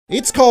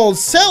It's called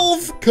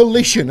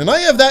self-collision, and I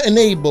have that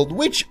enabled,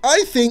 which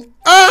I think...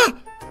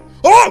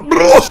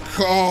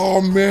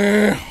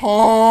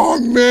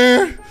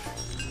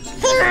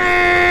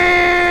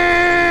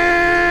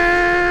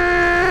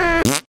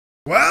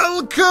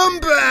 Welcome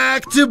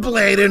back to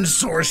Brayden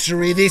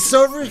Sorcery. This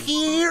over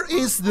here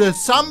is the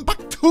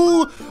Sampak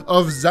 2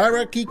 of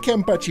Zaraki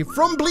Kenpachi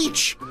from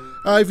Bleach.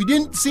 If you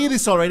didn't see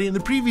this already, in the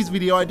previous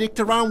video I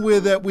dicked around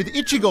with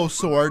Ichigo's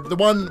sword, the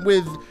one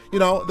with, you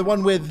know, the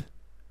one with...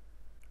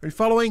 Are you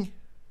following?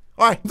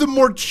 Alright, the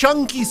more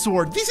chunky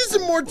sword. This is a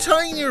more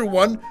tinier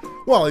one.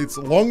 Well, it's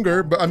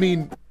longer, but I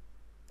mean...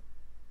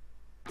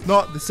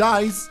 Not the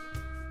size.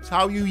 It's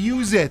how you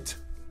use it.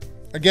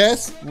 I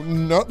guess.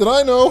 Not that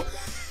I know.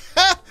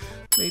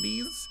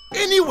 Ladies.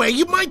 Anyway,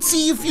 you might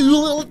see a few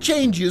little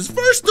changes.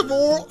 First of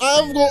all,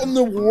 I've gotten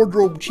the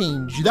wardrobe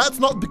change. That's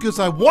not because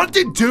I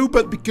wanted to,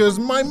 but because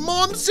my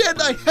mom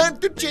said I had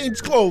to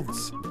change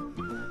clothes.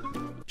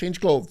 And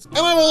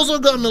I've also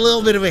gotten a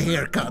little bit of a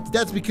haircut.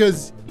 That's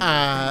because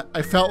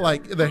I felt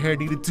like the hair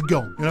needed to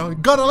go. You know,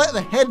 gotta let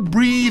the head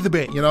breathe a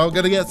bit, you know,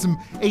 gotta get some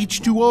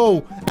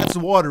H2O. That's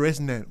water,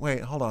 isn't it?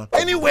 Wait, hold on.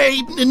 Anyway,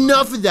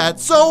 enough of that.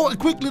 So, a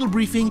quick little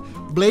briefing.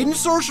 Brayden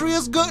Sorcery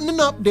has gotten an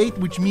update,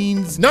 which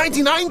means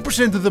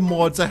 99% of the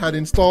mods I had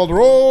installed are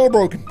all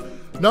broken.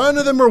 None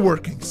of them are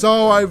working.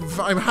 So I've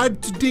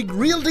had to dig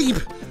real deep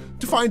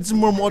to find some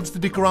more mods to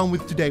dick around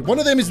with today. One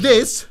of them is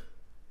this.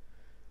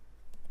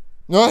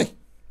 Aye.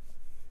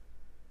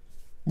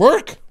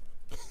 Work?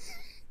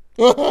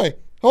 Hi.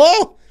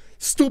 Hello?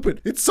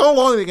 Stupid. It's so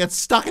long that it gets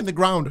stuck in the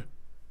ground.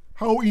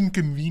 How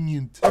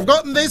inconvenient. I've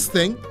gotten this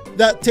thing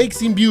that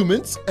takes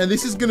imbuements, and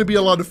this is gonna be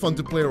a lot of fun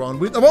to play around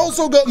with. I've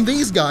also gotten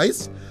these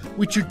guys,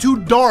 which are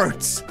 2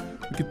 darts.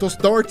 We can toss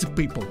darts at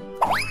people.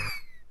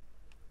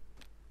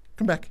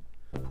 Come back.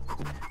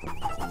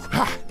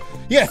 Ha.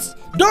 Yes,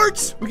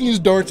 darts! We can use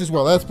darts as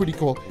well. That's pretty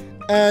cool.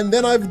 And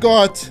then I've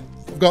got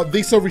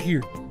this over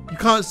here. You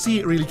can't see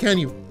it really, can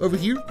you? Over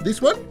here,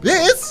 this one.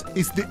 This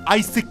is the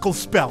icicle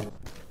spell.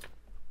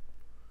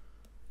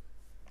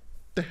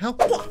 The hell?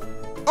 What?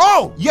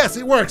 Oh, yes,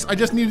 it works. I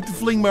just needed to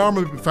fling my arm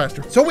a bit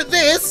faster. So with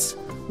this,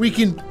 we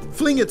can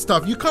fling at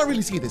stuff. You can't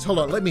really see this. Hold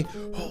on, let me.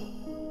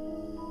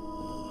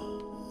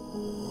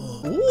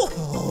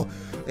 Oh,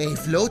 a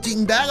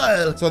floating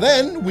barrel. So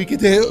then we can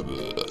take.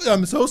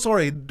 I'm so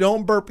sorry.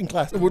 Don't burp in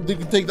class. We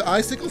can take the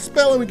icicle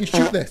spell and we can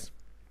shoot this.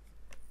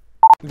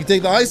 We can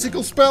take the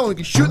icicle spell and we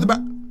can shoot the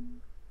barrel.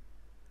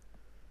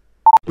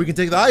 We can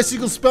take the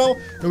icicle spell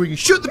and we can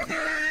shoot the...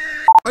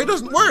 Oh, it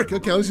doesn't work.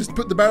 Okay, let's just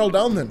put the barrel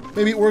down then.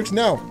 Maybe it works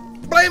now.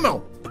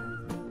 Blammo!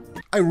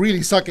 I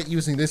really suck at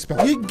using this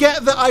spell. You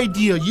get the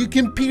idea. You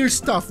can pierce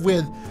stuff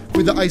with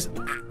the ice.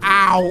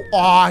 Ow! Oh,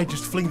 I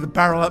just fling the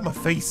barrel at my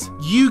face.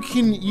 You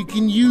can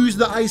use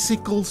the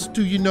icicles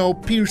to, you know,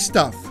 pierce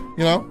stuff.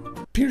 You know?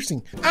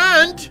 Piercing.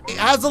 And it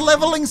has a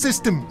leveling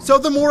system. So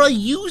the more I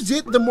use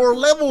it, the more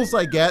levels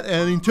I get,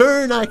 and in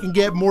turn I can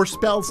get more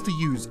spells to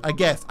use, I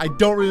guess. I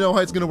don't really know how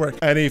it's gonna work.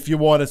 And if you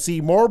want to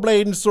see more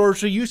Brayden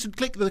Sorcery, you should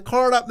click the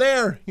card up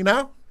there, you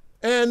know?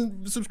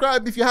 And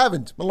subscribe if you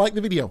haven't, and like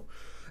the video.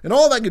 And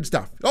all that good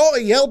stuff. Oh,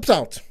 it helps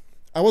out.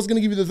 I was gonna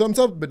give you the thumbs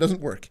up, but it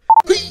doesn't work.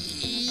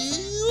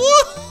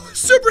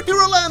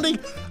 Superhero landing!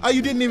 Oh,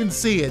 you didn't even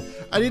see it.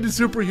 I did a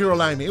superhero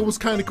landing. It was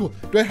kind of cool.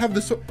 Do I have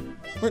the sword?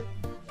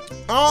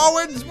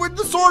 Oh, where'd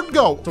the sword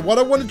go? So what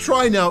I want to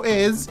try now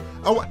is,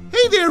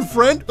 hey there,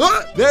 friend.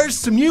 There's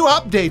some new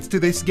updates to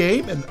this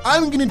game, and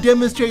I'm gonna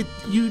demonstrate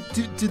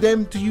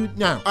them to you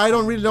now. I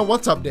don't really know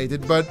what's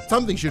updated, but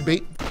something should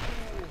be.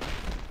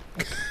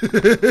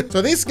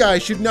 So this guy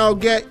should now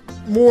get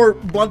more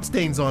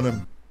bloodstains on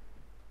him.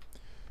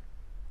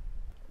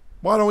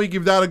 Why don't we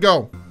give that a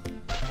go?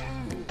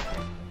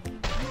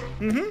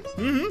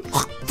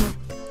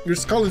 Your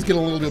skull is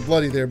getting a little bit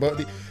bloody there,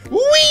 buddy. Whee!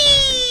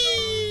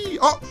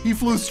 Oh, he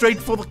flew straight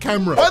for the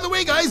camera. By the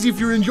way, guys, if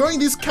you're enjoying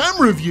this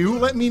camera view,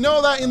 let me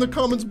know that in the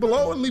comments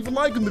below and leave a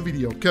like on the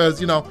video, because,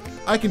 you know,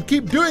 I can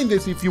keep doing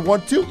this if you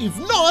want to. If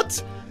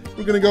not,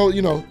 we're gonna go,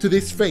 you know, to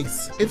this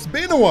face. It's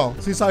been a while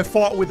since I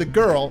fought with a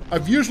girl.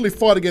 I've usually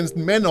fought against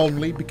men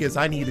only because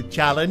I need a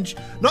challenge.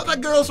 Not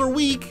that girls are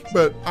weak,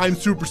 but I'm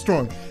super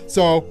strong.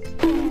 So,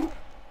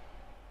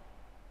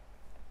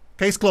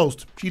 case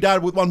closed. She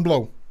died with 1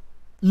 blow.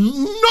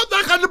 Not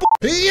that kind of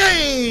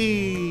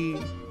Yay!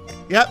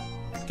 Yep.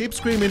 Keep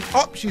screaming.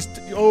 Oh, she's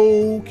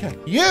okay.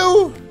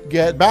 You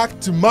get back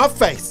to my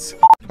face.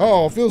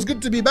 Oh, feels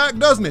good to be back,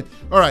 doesn't it?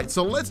 All right,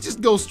 so let's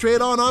just go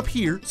straight on up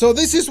here. So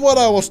this is what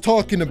I was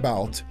talking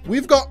about.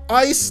 We've got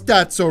ice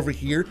stats over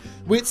here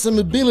with some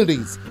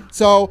abilities.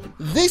 So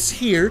this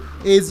here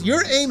is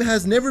your aim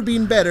has never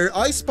been better.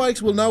 Ice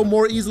spikes will now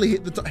more easily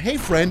hit the top. Hey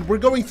friend, we're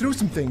going through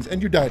some things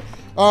and you died.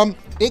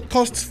 It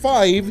costs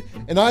 5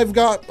 and I've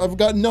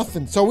got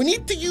nothing. So we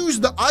need to use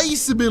the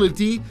ice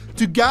ability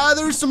to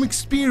gather some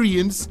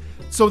experience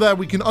so that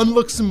we can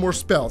unlock some more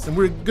spells. And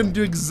we're gonna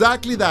do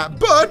exactly that.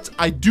 But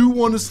I do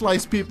want to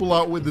slice people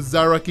out with the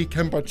Zaraki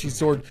Kenpachi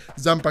sword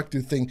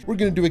Zanpakuto thing. We're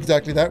gonna do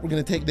exactly that. We're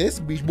gonna take this,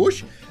 Bish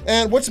Bush.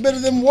 And what's better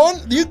than one?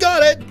 You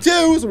got it,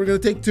 2. So we're gonna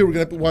take 2. We're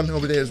gonna put 1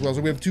 over there as well. So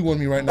we have 2 on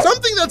me right now.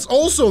 Something that's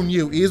also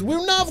new is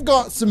we've now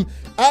got some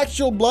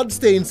actual blood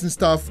stains and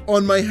stuff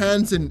on my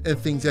hands and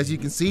things, as you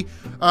can see.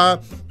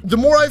 The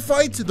more I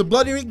fight, the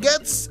bloodier it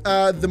gets,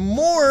 the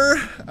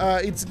more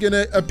it's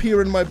gonna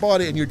appear in my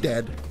body, and you're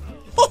dead.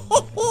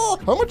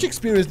 How much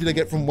experience did I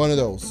get from one of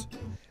those?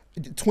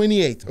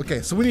 28.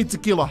 Okay, so we need to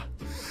kill a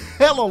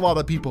hell of a lot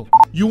of people.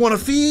 You want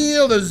to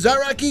feel the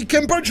Zaraki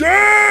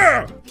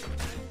Kenpachi?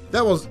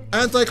 That was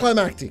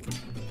anticlimactic.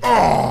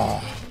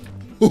 Oh.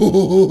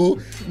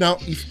 Now,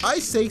 if I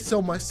say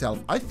so myself,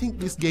 I think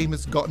this game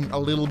has gotten a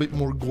little bit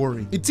more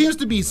gory. It seems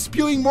to be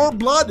spewing more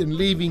blood and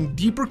leaving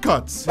deeper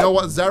cuts. You know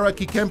what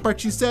Zaraki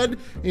Kenpachi said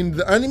in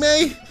the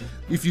anime?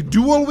 If you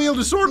dual wield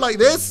a sword like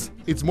this,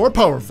 it's more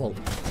powerful.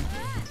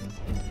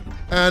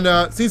 And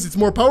since it's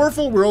more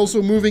powerful, we're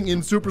also moving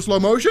in super slow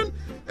motion.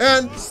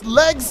 And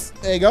legs,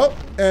 there you go.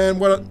 And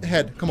what?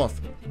 Head, come off.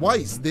 Why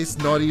is this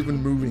not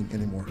even moving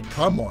anymore?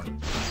 Come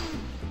on.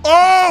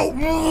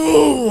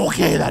 Oh,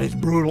 okay, that is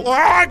brutal. Oh,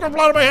 I got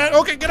blood on my head.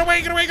 Okay, get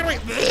away, get away, get away.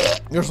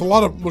 There's a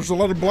lot of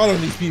blood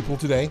on these people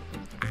today.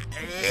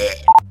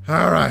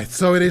 All right,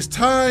 so it is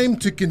time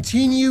to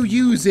continue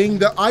using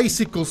the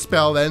icicle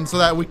spell then, so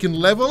that we can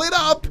level it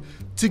up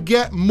to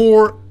get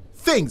more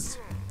things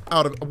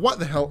out of. What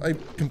the hell? I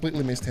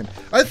completely missed him.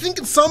 I think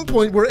at some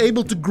point we're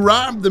able to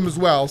grab them as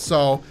well,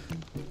 so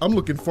I'm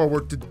looking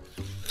forward to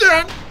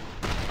that.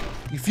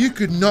 If you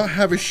could not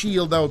have a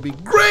shield, that would be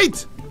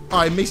great.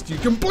 I missed you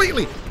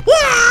completely.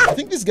 I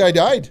think this guy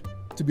died,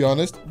 to be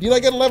honest. Did I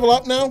get a level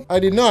up now?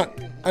 I did not.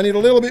 I need a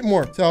little bit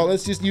more. So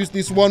let's just use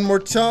this one more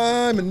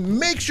time and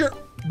make sure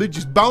they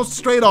just bounce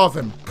straight off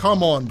him.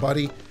 Come on,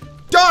 buddy.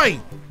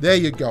 Die! There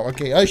you go.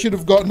 Okay, I should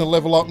have gotten a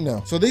level up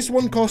now. So this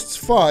one costs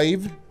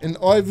 5 and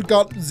I've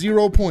got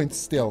 0 points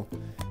still.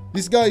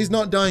 This guy is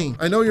not dying.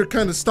 I know you're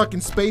kind of stuck in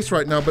space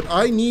right now, but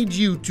I need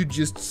you to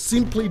just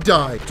simply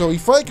die. So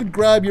if I could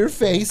grab your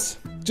face,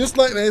 just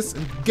like this,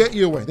 and get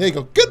you away. There you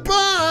go.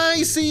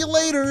 Goodbye! See you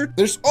later!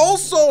 There's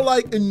also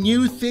like a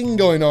new thing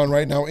going on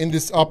right now in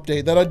this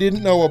update that I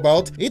didn't know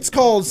about. It's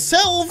called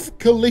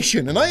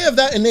self-collision, and I have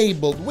that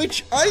enabled,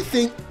 which I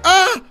think...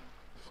 Oh!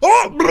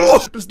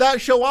 Does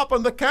that show up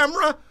on the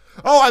camera?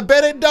 Oh, I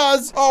bet it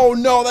does. Oh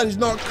no, that is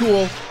not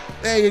cool.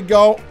 There you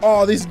go.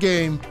 Oh, this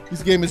game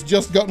has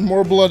just gotten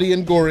more bloody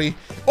and gory.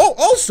 Oh,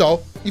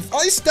 also, if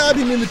I stab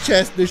him in the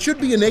chest, there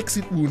should be an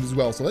exit wound as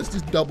well. So let's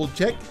just double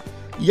check.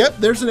 Yep,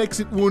 there's an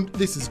exit wound.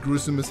 This is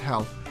gruesome as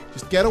hell.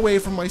 Just get away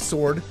from my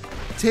sword,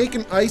 take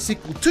an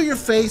icicle to your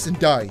face and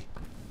die.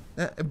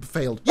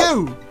 Failed.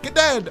 You, get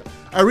dead.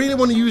 I really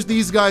want to use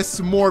these guys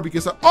some more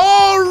because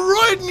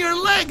right in your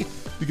leg.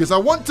 Because I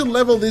want to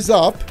level this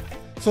up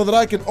so that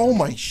I can,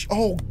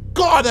 oh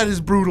God, that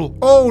is brutal.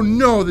 Oh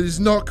no, that is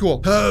not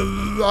cool.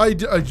 I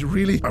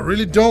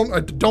really don't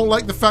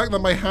like the fact that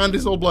my hand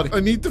is all bloody. I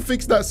need to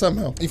fix that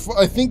somehow.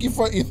 I think if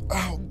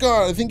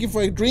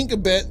I drink a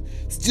bit,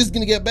 it's just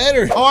gonna get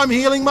better. Oh, I'm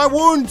healing my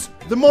wounds.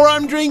 The more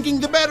I'm drinking,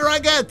 the better I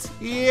get.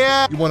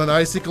 Yeah. You want an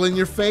icicle in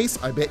your face?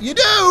 I bet you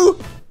do.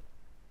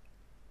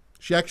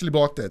 She actually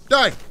blocked it.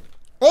 Die.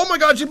 Oh my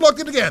God, she blocked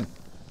it again.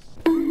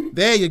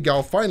 There you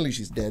go. Finally,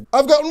 she's dead.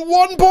 I've gotten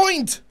 1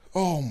 point.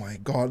 Oh my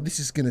God, this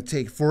is gonna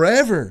take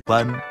forever.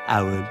 1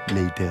 hour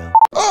later.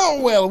 Oh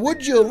well,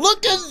 would you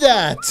look at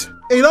that?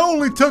 It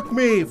only took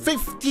me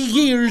 50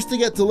 years to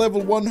get to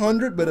level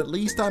 100, but at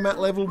least I'm at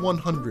level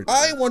 100.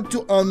 I want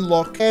to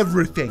unlock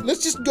everything.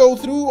 Let's just go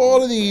through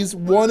all of these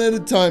one at a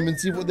time and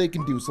see what they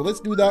can do. So let's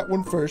do that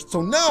one first.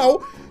 So now,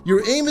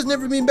 your aim has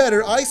never been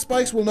better. Ice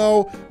spikes will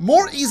now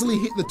more easily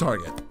hit the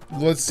target.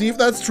 Let's see if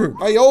that's true.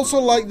 I also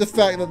like the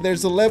fact that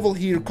there's a level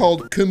here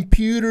called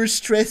computer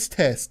stress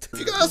test. If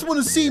you guys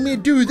want to see me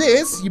do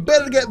this, you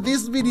better get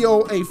this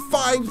video a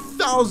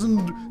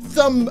 5,000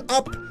 thumb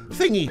up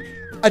thingy.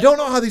 I don't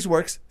know how this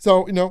works,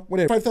 so, you know,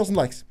 whatever. 5,000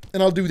 likes,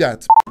 and I'll do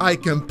that. I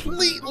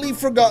completely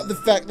forgot the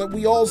fact that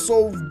we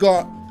also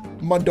got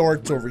my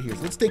darts over here.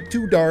 So let's take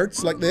 2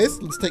 darts like this.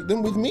 Let's take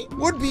them with me.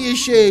 Would be a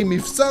shame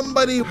if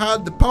somebody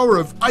had the power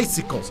of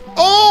icicles.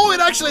 Oh,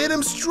 it actually hit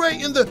him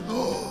straight in the...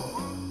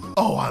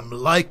 Oh, I'm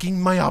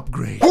liking my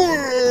upgrade.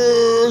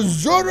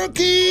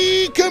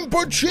 Zaraki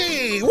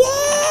Kenpachi!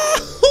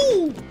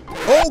 Wahoo!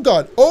 Oh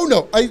God! Oh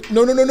no!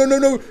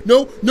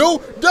 No!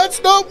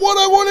 That's not what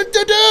I wanted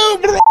to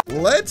do.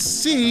 Let's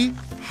see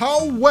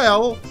how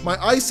well my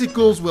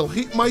icicles will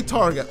hit my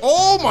target.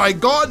 Oh my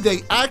God!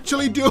 They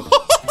actually do.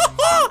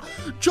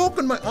 Choke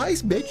on my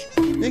ice, bitch.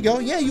 There you go.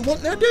 Yeah, you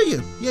want that, do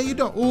you? Yeah, you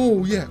don't.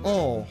 Oh yeah.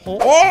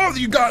 Oh,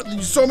 you got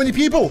so many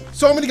people,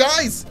 so many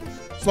guys.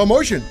 Slow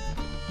motion.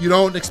 You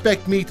don't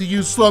expect me to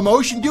use slow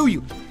motion, do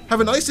you?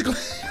 Have an icicle.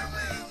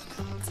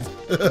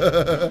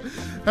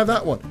 Have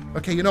that one.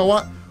 Okay, you know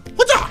what?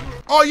 What's up?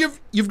 Oh,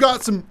 you've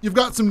got some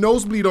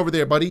nosebleed over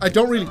there, buddy. It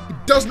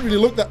doesn't really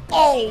look that.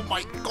 Oh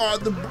my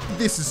God,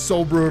 this is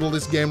so brutal,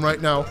 this game right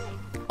now.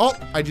 Oh,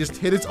 I just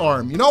hit its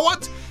arm. You know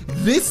what?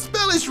 This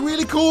spell is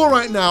really cool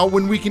right now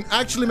when we can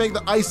actually make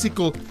the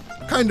icicle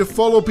kind of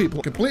follow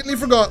people. Completely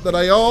forgot that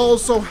I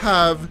also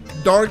have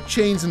dark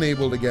chains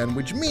enabled again,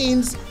 which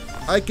means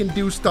I can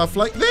do stuff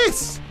like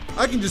this.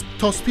 I can just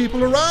toss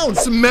people around.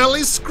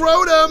 Smelly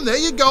scrotum. There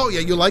you go. Yeah,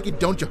 you like it,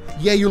 don't you?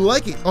 Yeah, you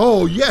like it.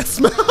 Oh, yes.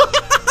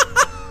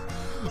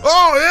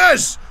 Oh,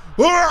 yes.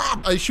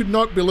 I should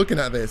not be looking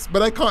at this,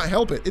 but I can't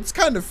help it. It's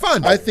kind of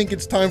fun. I think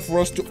it's time for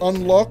us to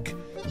unlock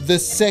the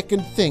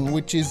second thing,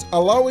 which is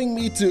allowing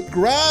me to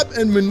grab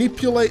and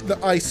manipulate the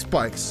ice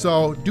spikes.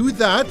 So do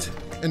that,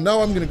 and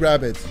now I'm gonna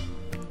grab it.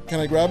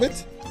 Can I grab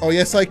it? Oh,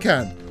 yes, I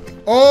can.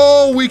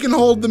 Oh, we can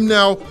hold them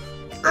now.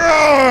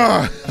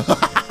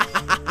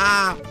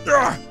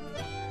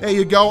 There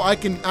you go. I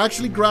can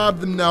actually grab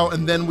them now,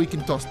 and then we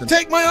can toss them.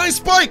 Take my ice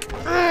spike!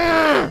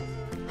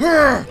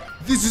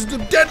 This is the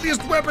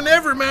deadliest weapon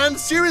ever, man.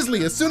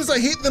 Seriously, as soon as I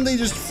hit them, they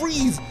just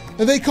freeze,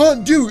 and they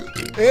can't do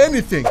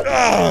anything.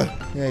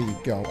 There you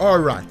go. All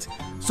right.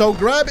 So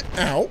grab it.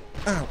 Ow.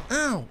 Ow.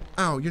 Ow.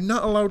 Ow. You're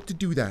not allowed to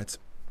do that.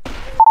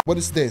 What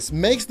is this?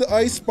 Makes the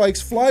ice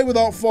spikes fly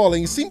without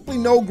falling. Simply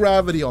no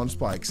gravity on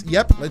spikes.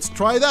 Yep, let's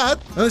try that.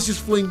 And let's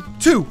just fling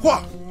 2.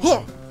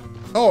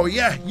 Oh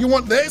yeah, you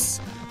want this?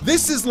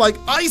 This is like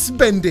ice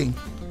bending,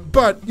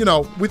 but you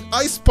know, with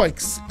ice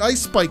spikes,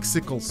 ice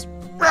spikesicles.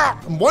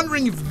 I'm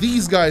wondering if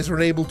these guys are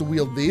able to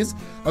wield these.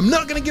 I'm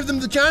not gonna give them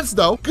the chance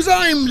though, because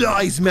I'm the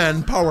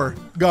Iceman power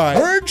guy.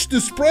 Urge to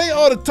spray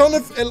out a ton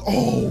of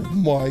oh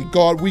my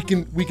god, we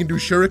can do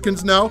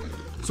shurikens now.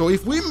 So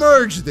if we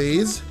merge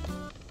these,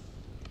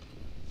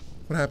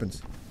 what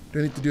happens? Do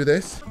I need to do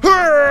this?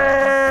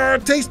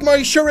 Taste my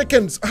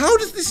shurikens. How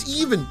does this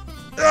even?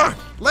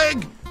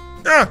 Leg.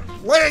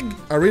 Leg.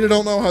 I really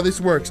don't know how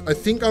this works. I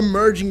think I'm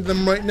merging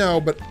them right now,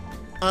 but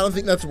I don't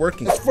think that's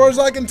working. As far as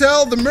I can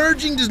tell, the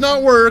merging does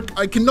not work.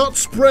 I cannot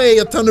spray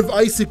a ton of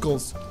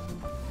icicles.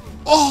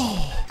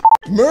 Oh!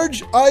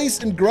 Merge ice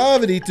and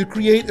gravity to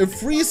create a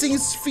freezing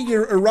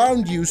sphere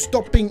around you,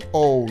 stopping...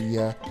 Oh,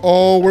 yeah.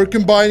 Oh, we're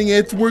combining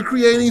it. We're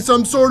creating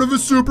some sort of a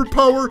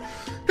superpower.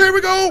 Here we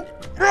go!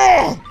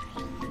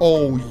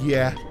 Oh,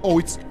 yeah. Oh,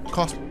 it's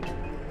cost...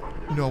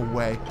 No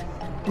way.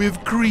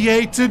 We've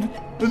created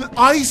an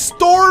ice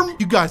storm?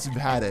 You guys have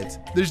had it.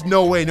 There's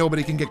no way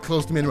nobody can get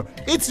close to me anymore.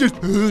 It's just,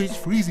 it's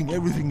freezing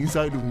everything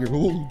inside of here.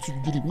 Oh, it's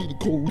getting really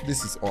cold.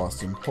 This is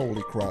awesome.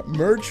 Holy crap.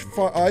 Merge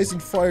ice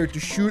and fire to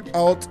shoot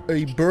out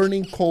a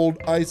burning cold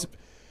ice.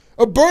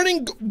 A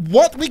burning,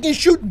 what? We can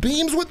shoot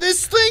beams with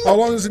this thing? How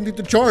long does it need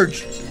to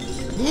charge?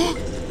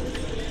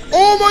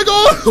 Oh my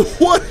god!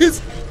 What is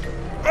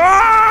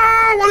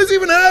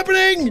even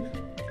happening?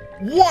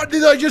 What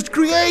did I just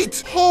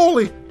create?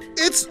 Holy,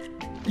 it's,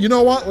 you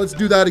know what? Let's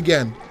do that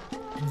again.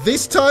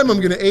 This time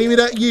I'm gonna aim it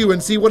at you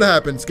and see what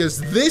happens, because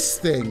this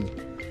thing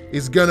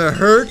is gonna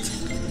hurt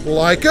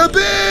like a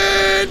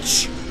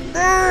bitch.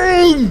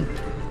 Boom!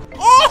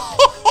 Oh!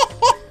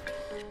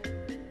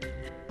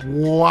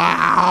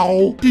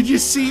 Wow! Did you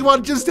see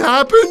what just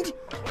happened?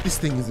 This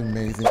thing is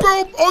amazing.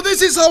 Boom! Oh,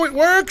 this is how it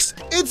works.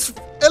 It's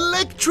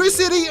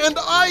electricity and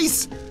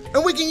ice.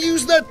 And we can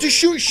use that to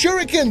shoot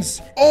shurikens.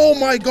 Oh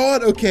my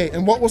god. Okay,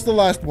 and what was the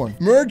last one?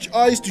 Merge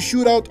ice to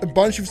shoot out a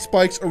bunch of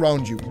spikes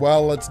around you.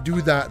 Well, let's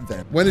do that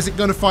then. When is it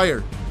gonna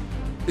fire?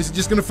 Is it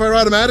just gonna fire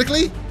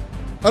automatically?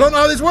 I don't know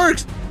how this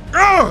works.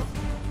 Oh,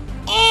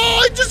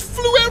 it just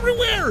flew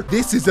everywhere.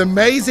 This is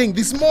amazing.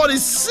 This mod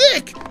is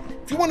sick.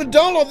 If you want to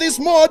download this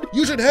mod,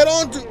 you should head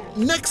on to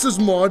Nexus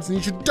Mods and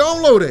you should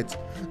download it.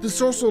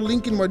 There's also a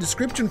link in my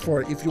description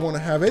for it if you want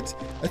to have it.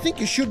 I think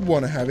you should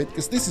want to have it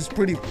because this is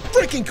pretty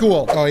freaking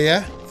cool. Oh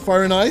yeah?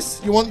 Fire and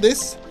ice? You want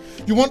this?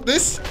 You want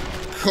this?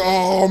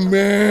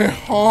 Kamehameha.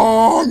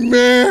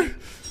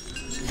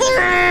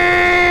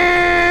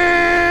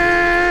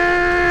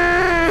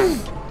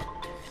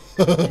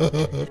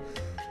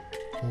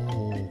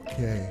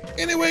 Okay.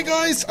 Anyway,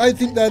 guys, I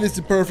think that is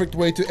the perfect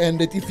way to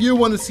end it. If you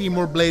want to see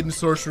more Blade and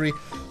Sorcery,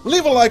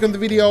 leave a like on the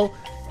video,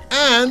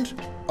 and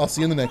I'll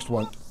see you in the next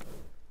one.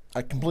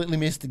 I completely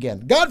missed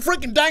again. God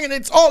freaking dang it,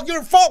 it's all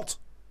your fault!